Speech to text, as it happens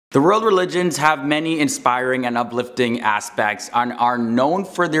The world religions have many inspiring and uplifting aspects and are known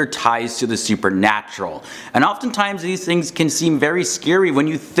for their ties to the supernatural. And oftentimes these things can seem very scary when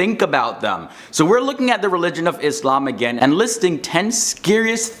you think about them. So we're looking at the religion of Islam again and listing 10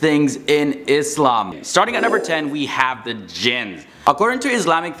 scariest things in Islam. Starting at number 10, we have the jinn. According to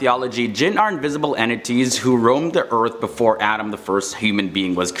Islamic theology, jinn are invisible entities who roamed the earth before Adam, the first human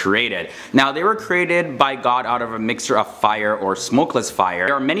being, was created. Now, they were created by God out of a mixture of fire or smokeless fire.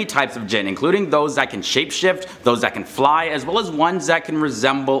 There are many types of jinn, including those that can shapeshift, those that can fly, as well as ones that can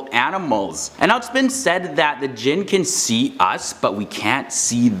resemble animals. And now it's been said that the jinn can see us, but we can't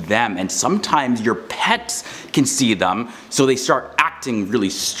see them. And sometimes your pets can see them, so they start acting really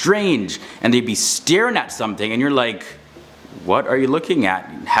strange, and they'd be staring at something, and you're like, what are you looking at?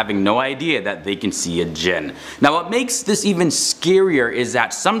 Having no idea that they can see a jinn. Now what makes this even scarier is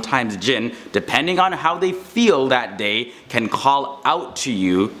that sometimes jinn, depending on how they feel that day, can call out to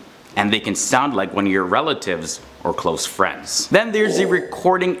you and they can sound like one of your relatives or close friends. Then there's the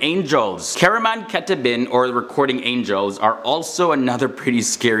recording angels. Karaman Ketibin, or the recording angels, are also another pretty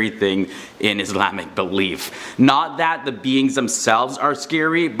scary thing in Islamic belief. Not that the beings themselves are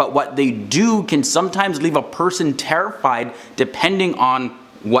scary, but what they do can sometimes leave a person terrified depending on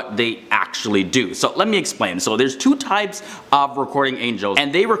what they actually do. So let me explain. So there's two types of recording angels,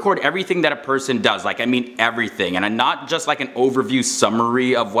 and they record everything that a person does. Like, I mean everything, and not just like an overview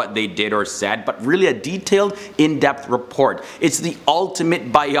summary of what they did or said, but really a detailed, in-depth report. It's the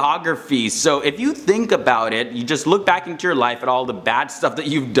ultimate biography. So if you think about it, you just look back into your life at all the bad stuff that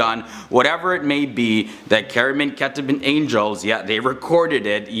you've done, whatever it may be, that Karaman Ketibin angels, yeah, they recorded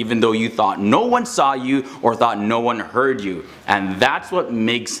it even though you thought no one saw you or thought no one heard you. And that's what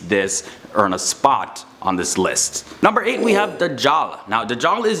makes this earn a spot on this list. Number 8, we have Dajjal. Now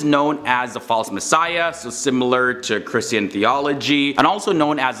Dajjal is known as the false messiah, so similar to Christian theology, and also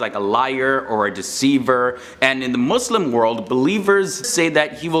known as like a liar or a deceiver. And in the Muslim world, believers say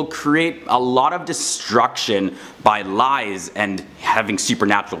that he will create a lot of destruction by lies and having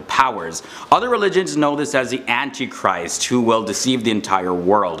supernatural powers. Other religions know this as the Antichrist, who will deceive the entire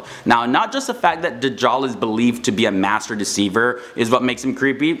world. Now, not just the fact that Dajjal is believed to be a master deceiver is what makes him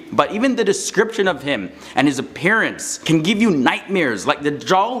creepy, but even the description of him and his appearance can give you nightmares. Like,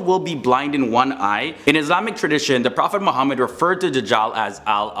 Dajjal will be blind in one eye. In Islamic tradition, the Prophet Muhammad referred to Dajjal as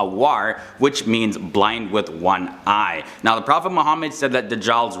Al-Awar, which means blind with one eye. Now the Prophet Muhammad said that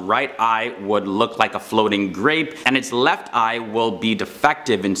Dajjal's right eye would look like a floating grape, and its left eye will be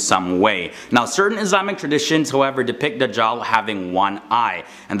defective in some way. Now certain Islamic traditions, however, depict Dajjal having one eye,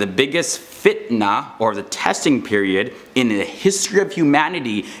 and the biggest fitna, or the testing period in the history of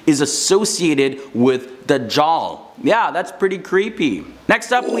humanity, is associated with Dajjal. Yeah, that's pretty creepy.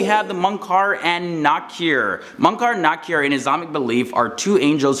 Next up, we have the Munkar and Nakir. Munkar and Nakir in Islamic belief are two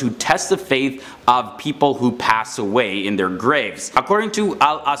angels who test the faith of people who pass away in their graves. According to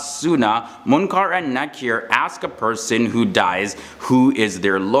Al-As-Sunnah, Munkar and Nakir ask a person who dies who is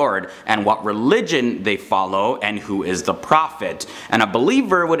their Lord and what religion they follow and who is the Prophet. And a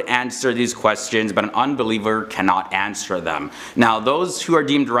believer would answer these questions, but an unbeliever cannot answer them. Now those who are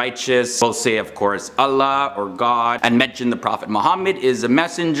deemed righteous will say, of course, Allah or God, and mention the Prophet Muhammad is a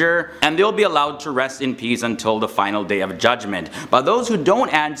messenger, and they'll be allowed to rest in peace until the final day of judgment. But those who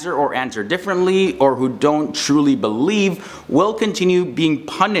don't answer or answer differently, or who don't truly believe, will continue being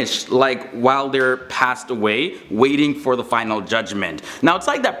punished like while they're passed away, waiting for the final judgment. Now it's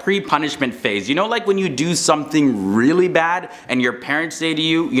like that pre-punishment phase. You know, like when you do something really bad and your parents say to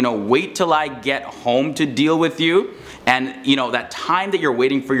you, you know, wait till I get home to deal with you. And you know, that time that you're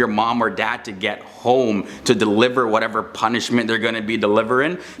waiting for your mom or dad to get home to deliver whatever punishment they're going to be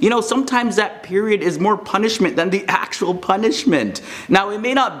delivering, you know, sometimes that period is more punishment than the actual punishment. Now it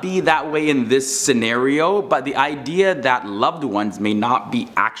may not be that way in this scenario, but the idea that loved ones may not be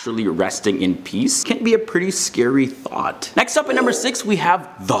actually resting in peace can be a pretty scary thought. Next up at number 6, we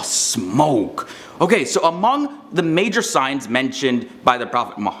have the smoke. Okay, so among the major signs mentioned by the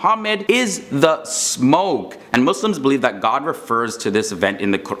Prophet Muhammad is the smoke. And Muslims believe that God refers to this event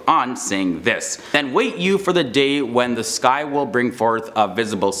in the Quran saying this: "Then wait you for the day when the sky will bring forth a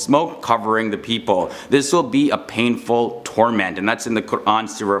visible smoke covering the people. This will be a painful torment." And that's in the Quran,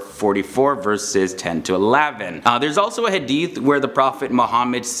 Surah 44, verses 10 to 11. There's also a hadith where the Prophet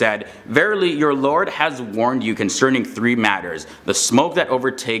Muhammad said, "Verily your Lord has warned you concerning 3 matters. The smoke that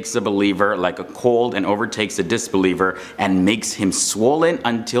overtakes the believer like a cold and overtakes the disbeliever and makes him swollen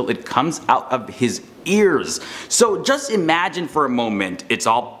until it comes out of his ears." So just imagine for a moment, it's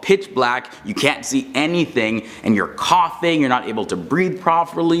all pitch black, you can't see anything, and you're coughing, you're not able to breathe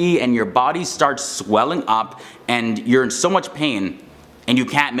properly, and your body starts swelling up, and you're in so much pain, and you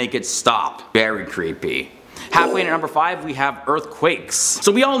can't make it stop. Very creepy. Halfway to number 5, we have earthquakes.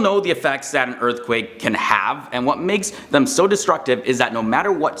 So we all know the effects that an earthquake can have, and what makes them so destructive is that no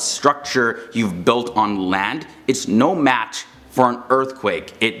matter what structure you've built on land, it's no match for an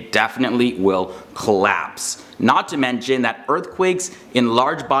earthquake. It definitely will collapse. Not to mention that earthquakes in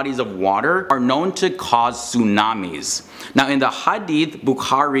large bodies of water are known to cause tsunamis. Now in the Hadith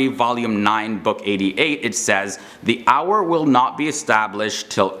Bukhari volume 9 book 88 it says, "The hour will not be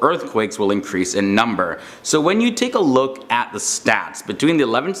established till earthquakes will increase in number." So when you take a look at the stats, between the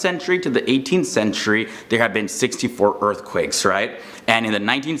 11th century to the 18th century there have been 64 earthquakes, right? And in the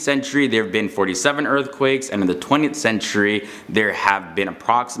 19th century there have been 47 earthquakes, and in the 20th century there have been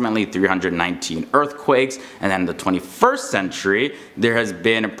approximately 319 earthquakes, and then in the 21st century there has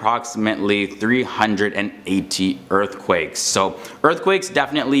been approximately 380 earthquakes. So earthquakes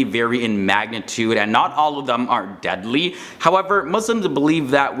definitely vary in magnitude, and not all of them are deadly. However, Muslims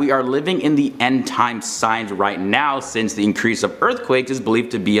believe that we are living in the end time signs right now, since the increase of earthquakes is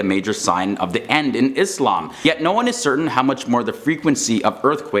believed to be a major sign of the end in Islam. Yet no one is certain how much more the frequency of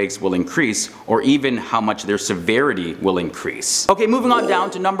earthquakes will increase, or even how much their severity will increase. Okay, moving on down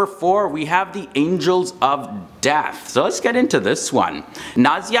to number 4, we have the angels of death. So let's get into this one.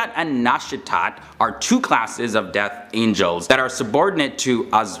 Naziat and Nashitat are two classes of death angels that are subordinate to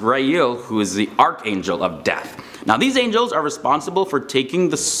Azrael, who is the archangel of death. Now these angels are responsible for taking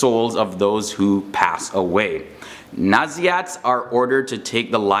the souls of those who pass away. Naziats are ordered to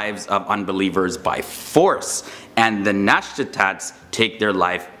take the lives of unbelievers by force, and the Nashitats take their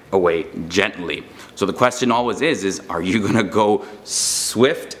life away gently. So the question always is are you gonna go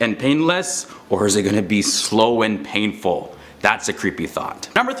swift and painless, or is it gonna be slow and painful? That's a creepy thought.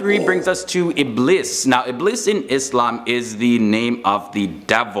 Number 3 brings us to Iblis. Now Iblis in Islam is the name of the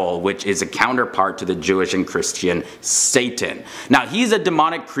devil, which is a counterpart to the Jewish and Christian Satan. Now he's a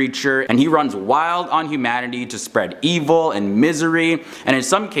demonic creature, and he runs wild on humanity to spread evil and misery, and in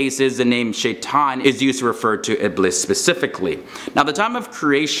some cases the name Shaitan is used to refer to Iblis specifically. Now at the time of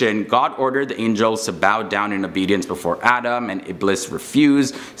creation, God ordered the angels to bow down in obedience before Adam, and Iblis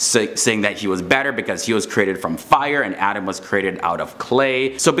refused, saying that he was better because he was created from fire and Adam was created out of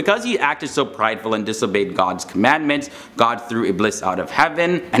clay. So because he acted so prideful and disobeyed God's commandments, God threw Iblis out of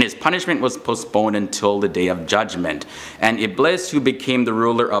heaven, and his punishment was postponed until the day of judgment. And Iblis, who became the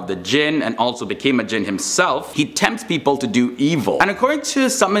ruler of the jinn and also became a jinn himself, he tempts people to do evil. And according to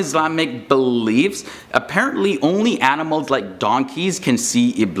some Islamic beliefs, apparently only animals like donkeys can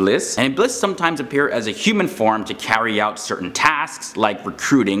see Iblis, and Iblis sometimes appear as a human form to carry out certain tasks like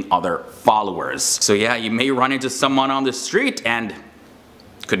recruiting other followers. So yeah, you may run into someone on the street and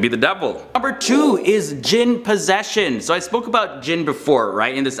could be the devil. Number 2 is jinn possession. So I spoke about jinn before,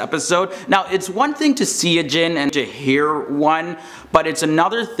 right, in this episode. Now it's one thing to see a jinn and to hear one, but it's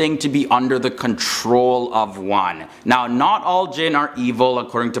another thing to be under the control of one. Now not all jinn are evil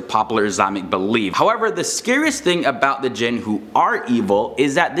according to popular Islamic belief. However, the scariest thing about the jinn who are evil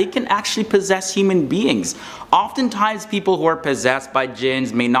is that they can actually possess human beings. Oftentimes people who are possessed by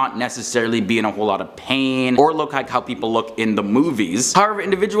jinns may not necessarily be in a whole lot of pain or look like how people look in the movies. However,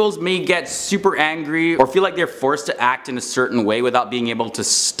 individuals may get super angry or feel like they're forced to act in a certain way without being able to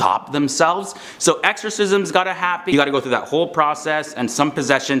stop themselves. So exorcisms gotta happen. You gotta go through that whole process, and some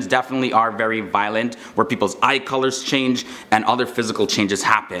possessions definitely are very violent, where people's eye colors change and other physical changes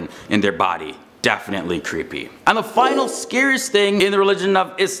happen in their body. Definitely creepy. And the final scariest thing in the religion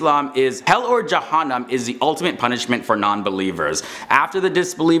of Islam is hell, or Jahannam, is the ultimate punishment for non-believers. After the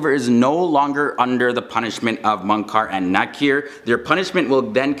disbeliever is no longer under the punishment of Munkar and Nakir, their punishment will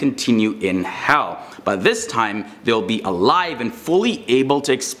then continue in hell. But this time, they'll be alive and fully able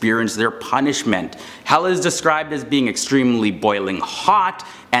to experience their punishment. Hell is described as being extremely boiling hot,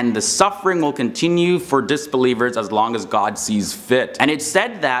 and the suffering will continue for disbelievers as long as God sees fit. And it's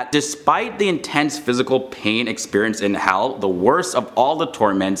said that despite the intense physical pain experienced in hell, the worst of all the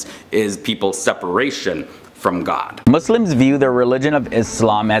torments is people's separation from God. Muslims view the religion of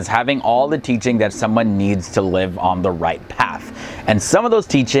Islam as having all the teaching that someone needs to live on the right path. And some of those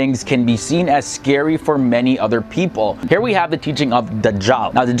teachings can be seen as scary for many other people. Here we have the teaching of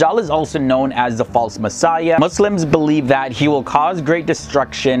Dajjal. Now Dajjal is also known as the false messiah. Muslims believe that he will cause great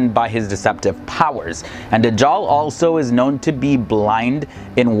destruction by his deceptive powers. And Dajjal also is known to be blind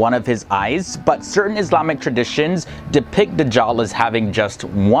in one of his eyes, but certain Islamic traditions depict Dajjal as having just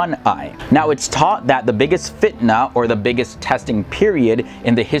one eye. Now it's taught that the biggest fitna, or the biggest testing period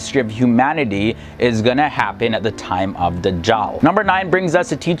in the history of humanity, is gonna happen at the time of Dajjal. Number 9 brings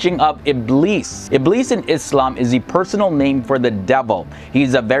us a teaching of Iblis. Iblis in Islam is the personal name for the devil.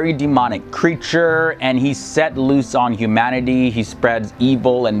 He's a very demonic creature, and he's set loose on humanity. He spreads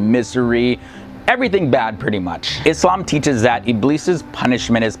evil and misery. Everything bad, pretty much. Islam teaches that Iblis's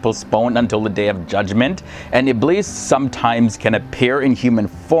punishment is postponed until the day of judgment, and Iblis sometimes can appear in human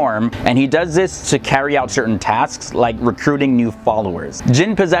form, and he does this to carry out certain tasks like recruiting new followers.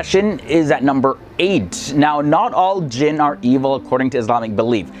 Jinn possession is at number 8. Now, not all jinn are evil according to Islamic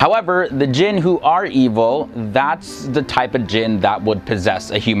belief. However, the jinn who are evil, that's the type of jinn that would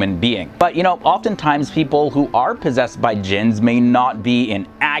possess a human being. But you know, oftentimes people who are possessed by jinns may not be in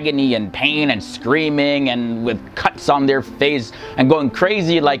agony and pain and screaming and with cuts on their face and going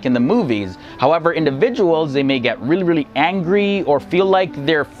crazy like in the movies. However, individuals, they may get really angry or feel like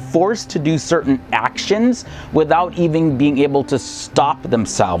they're forced to do certain actions without even being able to stop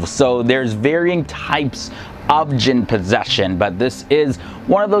themselves. So there's varying types of jinn possession, but this is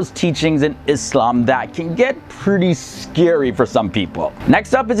one of those teachings in Islam that can get pretty scary for some people.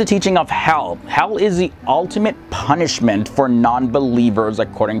 Next up is the teaching of hell. Hell is the ultimate punishment for non-believers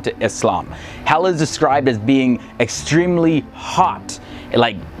according to Islam. Hell is described as being extremely hot.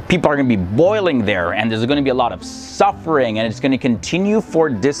 Like, people are going to be boiling there, and there's going to be a lot of suffering, and it's going to continue for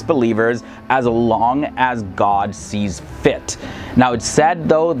disbelievers as long as God sees fit. Now, it's said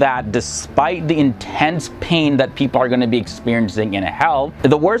though that despite the intense pain that people are going to be experiencing in hell,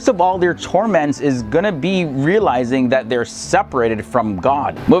 the worst of all their torments is going to be realizing that they're separated from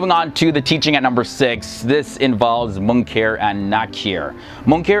God. Moving on to the teaching at number 6, this involves Munkar and Nakir.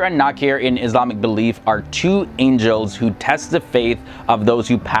 Munkar and Nakir in Islamic belief are two angels who test the faith of those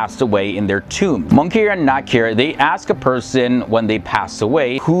who passed away in their tomb. Munkar and Nakir, they ask a person when they pass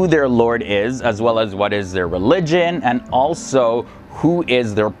away who their Lord is, as well as what is their religion, and also who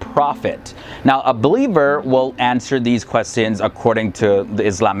is their prophet. Now, a believer will answer these questions according to the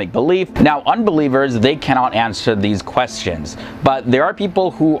Islamic belief. Now, unbelievers, they cannot answer these questions, but there are people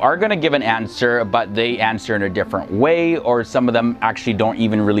who are going to give an answer, but they answer in a different way, or some of them actually don't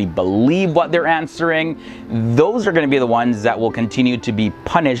even really believe what they're answering. Those are going to be the ones that will continue to be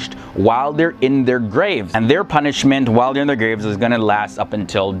punished while they're in their graves, and their punishment while they're in their graves is going to last up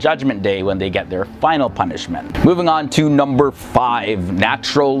until Judgment Day, when they get their final punishment. Moving on to number 5,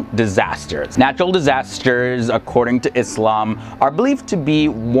 natural disasters. Natural disasters, according to Islam, are believed to be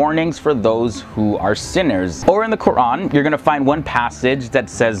warnings for those who are sinners. Or in the Quran, you're going to find one passage that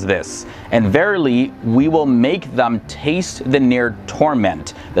says this: "And verily, we will make them taste the near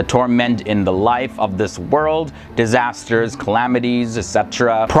torment, the torment in the life of this world, disasters, calamities,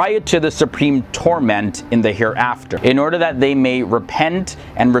 etc., prior to the supreme torment in the hereafter, in order that they may repent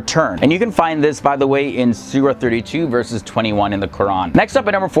and return." And you can find this, by the way, in Surah 32 verses 21 in the Quran. Next up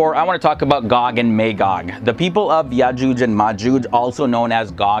at number 4, I want to talk about Gog and Magog. The people of Yajuj and Majuj, also known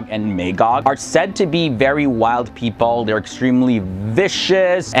as Gog and Magog, are said to be very wild people. They're extremely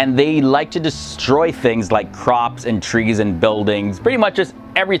vicious, and they like to destroy things like crops and trees and buildings, pretty much just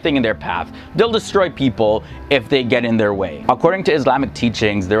everything in their path. They'll destroy people if they get in their way. According to Islamic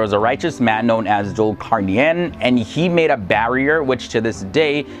teachings, there was a righteous man known as Zulkarnain, and he made a barrier which to this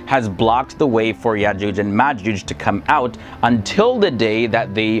day has blocked the way for Yajuj and Majuj to come out until the day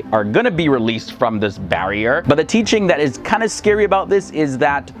that they are going to be released from this barrier. But the teaching that is kind of scary about this is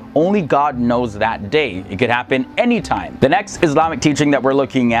that only God knows that day. It could happen anytime. The next Islamic teaching that we're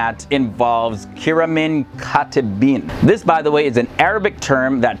looking at involves Kiramin Katibin. This, by the way, is an Arabic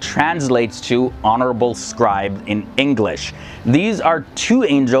term that translates to honorable scribe in English. These are two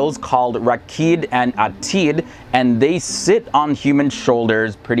angels called Raqid and Atid, and they sit on human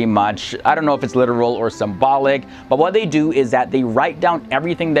shoulders pretty much. I don't know if it's literal or symbolic, but what they do is that they write down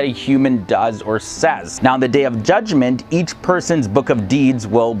everything that a human does or says. Now, on the day of judgment, each person's book of deeds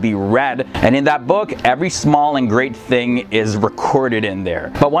will be read, and in that book, every small and great thing is recorded in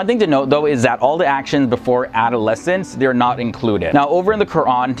there. But one thing to note though is that all the actions before adolescence, they're not included. Now, over in the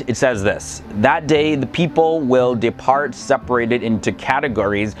Quran, it says this: "That day the people will depart separated into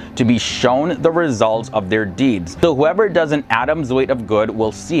categories to be shown the results of their deeds. So whoever does an atom's weight of good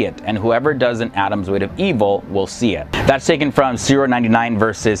will see it, and whoever does an atom's weight of evil will see it." That's taken from Surah 99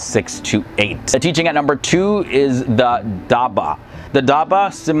 verses 6 to 8. The teaching at number 2 is the Daba. The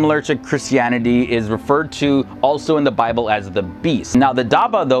Daba, similar to Christianity, is referred to also in the Bible as the beast. Now the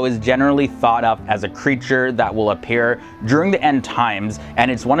Daba though is generally thought of as a creature that will appear during the end times, and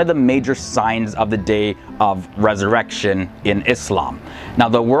it's one of the major signs of the day of resurrection in Islam. Now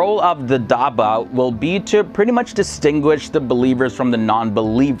the role of the Daba will be to pretty much distinguish the believers from the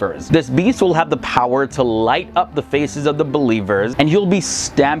non-believers. This beast will have the power to light up the faces of the believers, and he'll be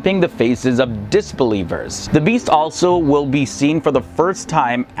stamping the faces of disbelievers. The beast also will be seen for the first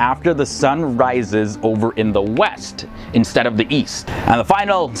time after the sun rises over in the west instead of the east. And the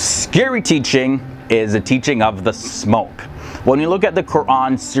final scary teaching is the teaching of the smoke. When you look at the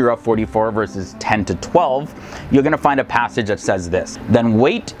Quran, Surah 44 verses 10 to 12, you're going to find a passage that says this: "Then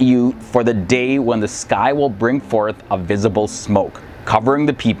wait you for the day when the sky will bring forth a visible smoke, covering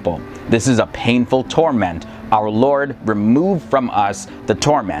the people. This is a painful torment. Our Lord, remove from us the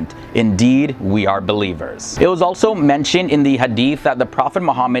torment. Indeed, we are believers." It was also mentioned in the hadith that the Prophet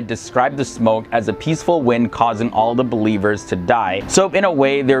Muhammad described the smoke as a peaceful wind causing all the believers to die. So in a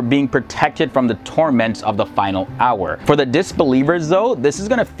way, they're being protected from the torments of the final hour. For the disbelievers though, this is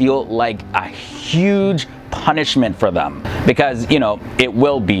going to feel like a huge punishment for them, because it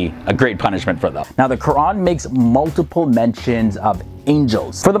will be a great punishment for them. Now the Quran makes multiple mentions of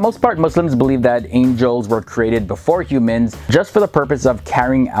angels. For the most part, Muslims believe that angels were created before humans just for the purpose of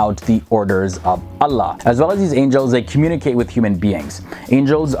carrying out the orders of Allah. As well as these angels, they communicate with human beings.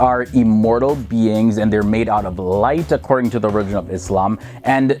 Angels are immortal beings and they're made out of light according to the religion of Islam,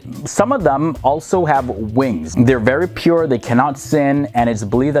 and some of them also have wings. They're very pure, they cannot sin, and it's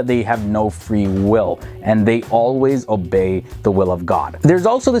believed that they have no free will and they always obey the will of God. There's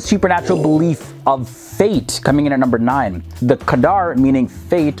also the supernatural belief of fate coming in at number 9. The Qadar, meaning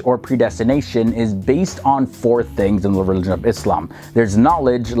fate or predestination, is based on 4 things in the religion of Islam. There's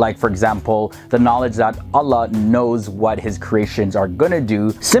knowledge, like for example, the knowledge that Allah knows what his creations are gonna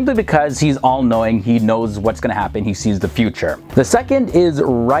do, simply because he's all-knowing, he knows what's gonna happen, he sees the future. The second is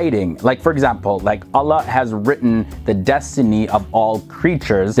writing, like for example, like Allah has written the destiny of all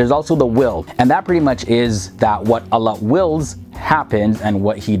creatures. There's also the will, and that pretty much is that what Allah wills happens, and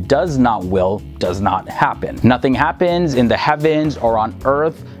what he does not will does not happen. Nothing happens in the heavens or on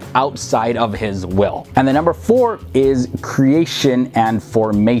earth outside of his will. And the number 4 is creation and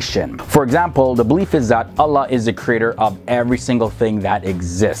formation. For example, the belief is that Allah is the creator of every single thing that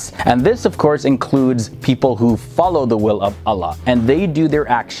exists. And this of course includes people who follow the will of Allah, and they do their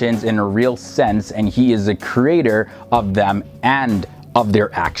actions in a real sense, and he is the creator of them and of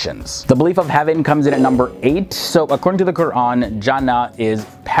their actions. The belief of heaven comes in at number 8. So according to the Quran, Jannah is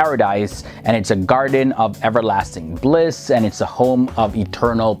paradise, and it's a garden of everlasting bliss, and it's a home of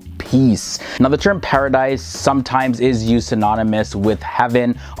eternal peace. Now the term paradise sometimes is used synonymous with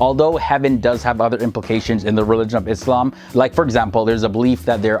heaven, although heaven does have other implications in the religion of Islam. Like for example, there's a belief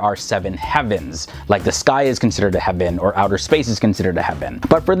that there are 7 heavens, like the sky is considered a heaven or outer space is considered a heaven.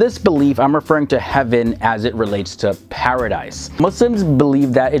 But for this belief, I'm referring to heaven as it relates to paradise. Muslims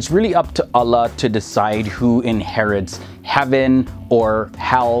believe that it's really up to Allah to decide who inherits heaven or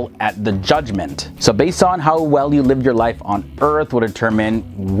hell at the judgment. So based on how well you lived your life on earth will determine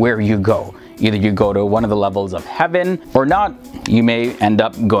where you go. Either you go to one of the levels of heaven or not. You may end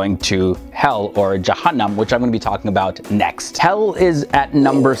up going to hell or Jahannam, which I'm going to be talking about next. Hell is at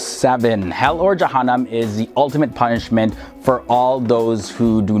number 7. Hell or Jahannam is the ultimate punishment for all those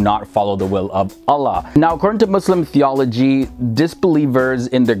who do not follow the will of Allah. Now, according to Muslim theology, disbelievers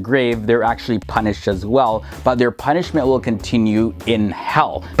in the grave, they're actually punished as well, but their punishment will continue in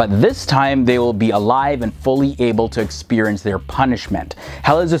hell. But this time, they will be alive and fully able to experience their punishment.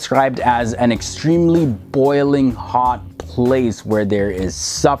 Hell is described as an extremely boiling hot place where there is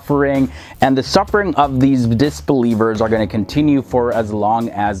suffering, and the suffering of these disbelievers are going to continue for as long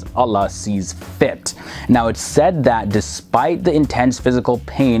as Allah sees fit. Now, it's said that despite the intense physical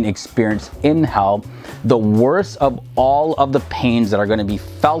pain experienced in hell, the worst of all of the pains that are going to be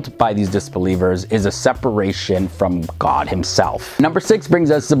felt by these disbelievers is a separation from God himself. Number 6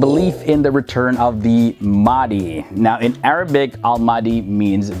 brings us the belief in the return of the Mahdi. Now, in Arabic, Al-Mahdi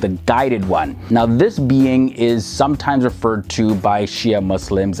means the guided one. Now, this being is sometimes referred to by Shia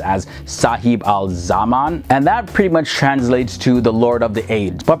Muslims as Sahib al-Zaman, and that pretty much translates to the Lord of the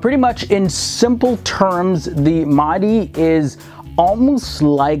Age. But pretty much in simple terms, the Mahdi is almost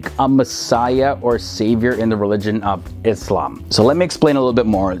like a messiah or savior in the religion of Islam. So let me explain a little bit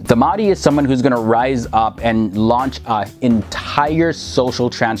more. The Mahdi is someone who's going to rise up and launch an entire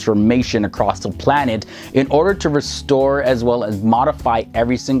social transformation across the planet in order to restore as well as modify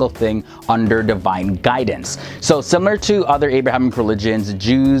every single thing under divine guidance. So similar to other Abrahamic religions,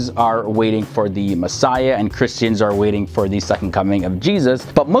 Jews are waiting for the Messiah and Christians are waiting for the second coming of Jesus,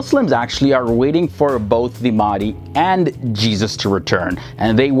 but Muslims actually are waiting for both the Mahdi and Jesus to return,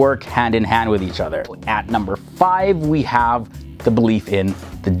 and they work hand in hand with each other. At number 5, we have the belief in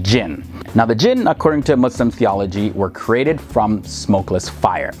the jinn. Now the jinn, according to Muslim theology, were created from smokeless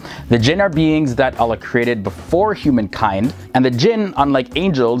fire. The jinn are beings that Allah created before humankind, and the jinn, unlike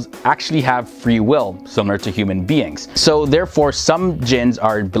angels, actually have free will, similar to human beings. So therefore, some jinns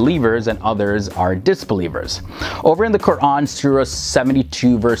are believers and others are disbelievers. Over in the Quran, Surah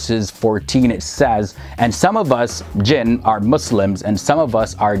 72 verses 14, it says, "And some of us, jinn, are Muslims, and some of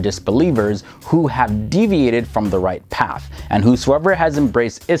us are disbelievers who have deviated from the right path. And whosoever has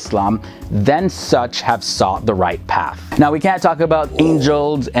embraced Islam, then such have sought the right path." Now we can't talk about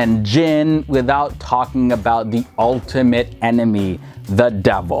angels and jinn without talking about the ultimate enemy, the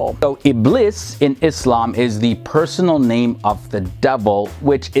devil. So Iblis in Islam is the personal name of the devil,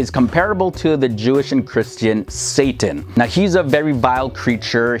 which is comparable to the Jewish and Christian Satan. Now he's a very vile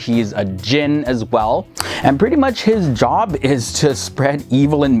creature, he's a jinn as well, and pretty much his job is to spread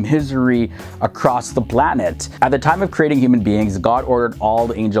evil and misery across the planet. At the time of creating human beings, God ordered all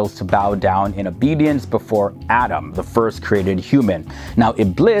the angels to bow down in obedience before Adam, the first created human. Now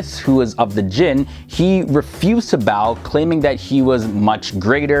Iblis, who is of the jinn, he refused to bow, claiming that he was much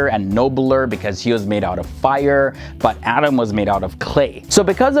greater and nobler because he was made out of fire, but Adam was made out of clay. So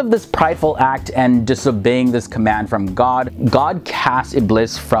because of this prideful act and disobeying this command from God, God cast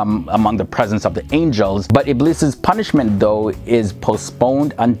Iblis from among the presence of the angels, but Iblis's punishment though is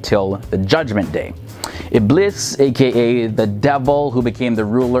postponed until the judgment day. Iblis, aka the devil, who became the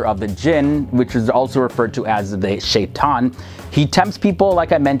ruler of the jinn, which is also referred to as the shaitan, he tempts people,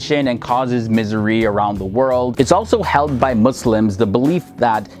 like I mentioned, and causes misery around the world. It's also held by Muslims the belief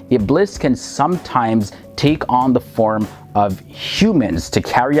that Iblis can sometimes take on the form of humans to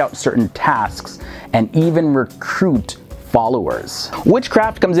carry out certain tasks and even recruit followers.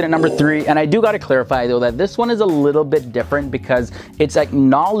 Witchcraft comes in at number 3, and I do gotta clarify though that this one is a little bit different because it's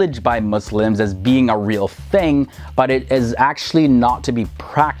acknowledged by Muslims as being a real thing, but it is actually not to be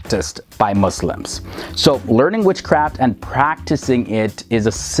practiced by Muslims. So learning witchcraft and practicing it is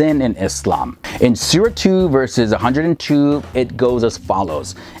a sin in Islam. In Surah 2 verses 102, it goes as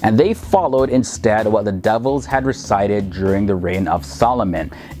follows, "And they followed instead what the devils had recited during the reign of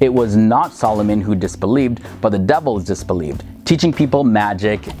Solomon. It was not Solomon who disbelieved, but the devils disbelieved, teaching people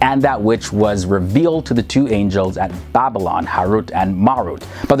magic and that which was revealed to the 2 angels at Babylon, Harut and Marut.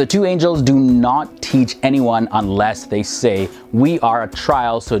 But the 2 angels do not teach anyone unless they say, 'We are a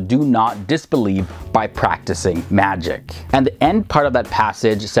trial, so do not disbelieve by practicing magic.'" And the end part of that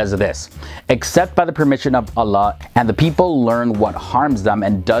passage says this, "Except by the permission of Allah, and the people learn what harms them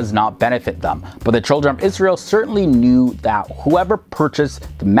and does not benefit them. But the children of Israel certainly knew that whoever purchased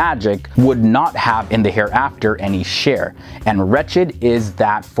the magic would not have in the hereafter any share, and wretched is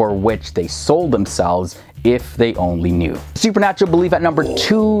that for which they sold themselves if they only knew." Supernatural belief at number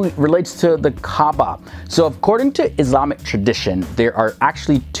 2 relates to the Kaaba. So according to Islamic tradition, there are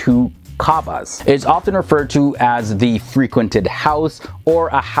actually 2 Kaabas. It's often referred to as the frequented house, or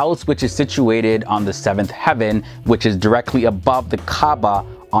a house which is situated on the 7th heaven, which is directly above the Kaaba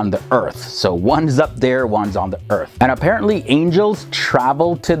on the earth. So one's up there, one's on the earth. And apparently angels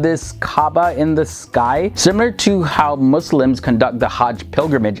travel to this Kaaba in the sky, similar to how Muslims conduct the Hajj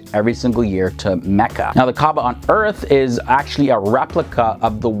pilgrimage every single year to Mecca. Now the Kaaba on earth is actually a replica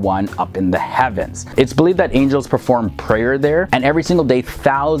of the one up in the heavens. It's believed that angels perform prayer there, and every single day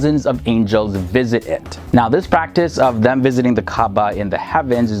thousands of angels visit it. Now this practice of them visiting the Kaaba in the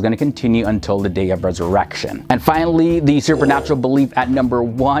heavens is going to continue until the day of resurrection. And finally, the supernatural belief at number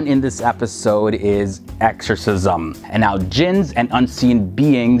 1 in this episode is exorcism. And now jinns and unseen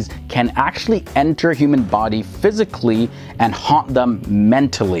beings can actually enter human body physically and haunt them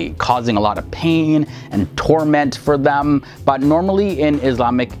mentally, causing a lot of pain and torment for them. But normally in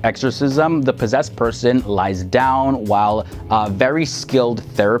Islamic exorcism, the possessed person lies down while a very skilled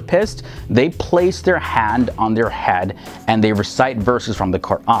therapist, they place their hand on their head and they recite verses from the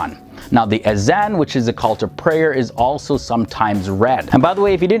Quran. Now the azan, which is a call to prayer, is also sometimes read. And by the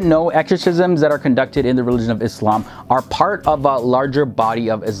way, if you didn't know, exorcisms that are conducted in the religion of Islam are part of a larger body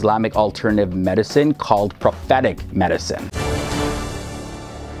of Islamic alternative medicine called prophetic medicine.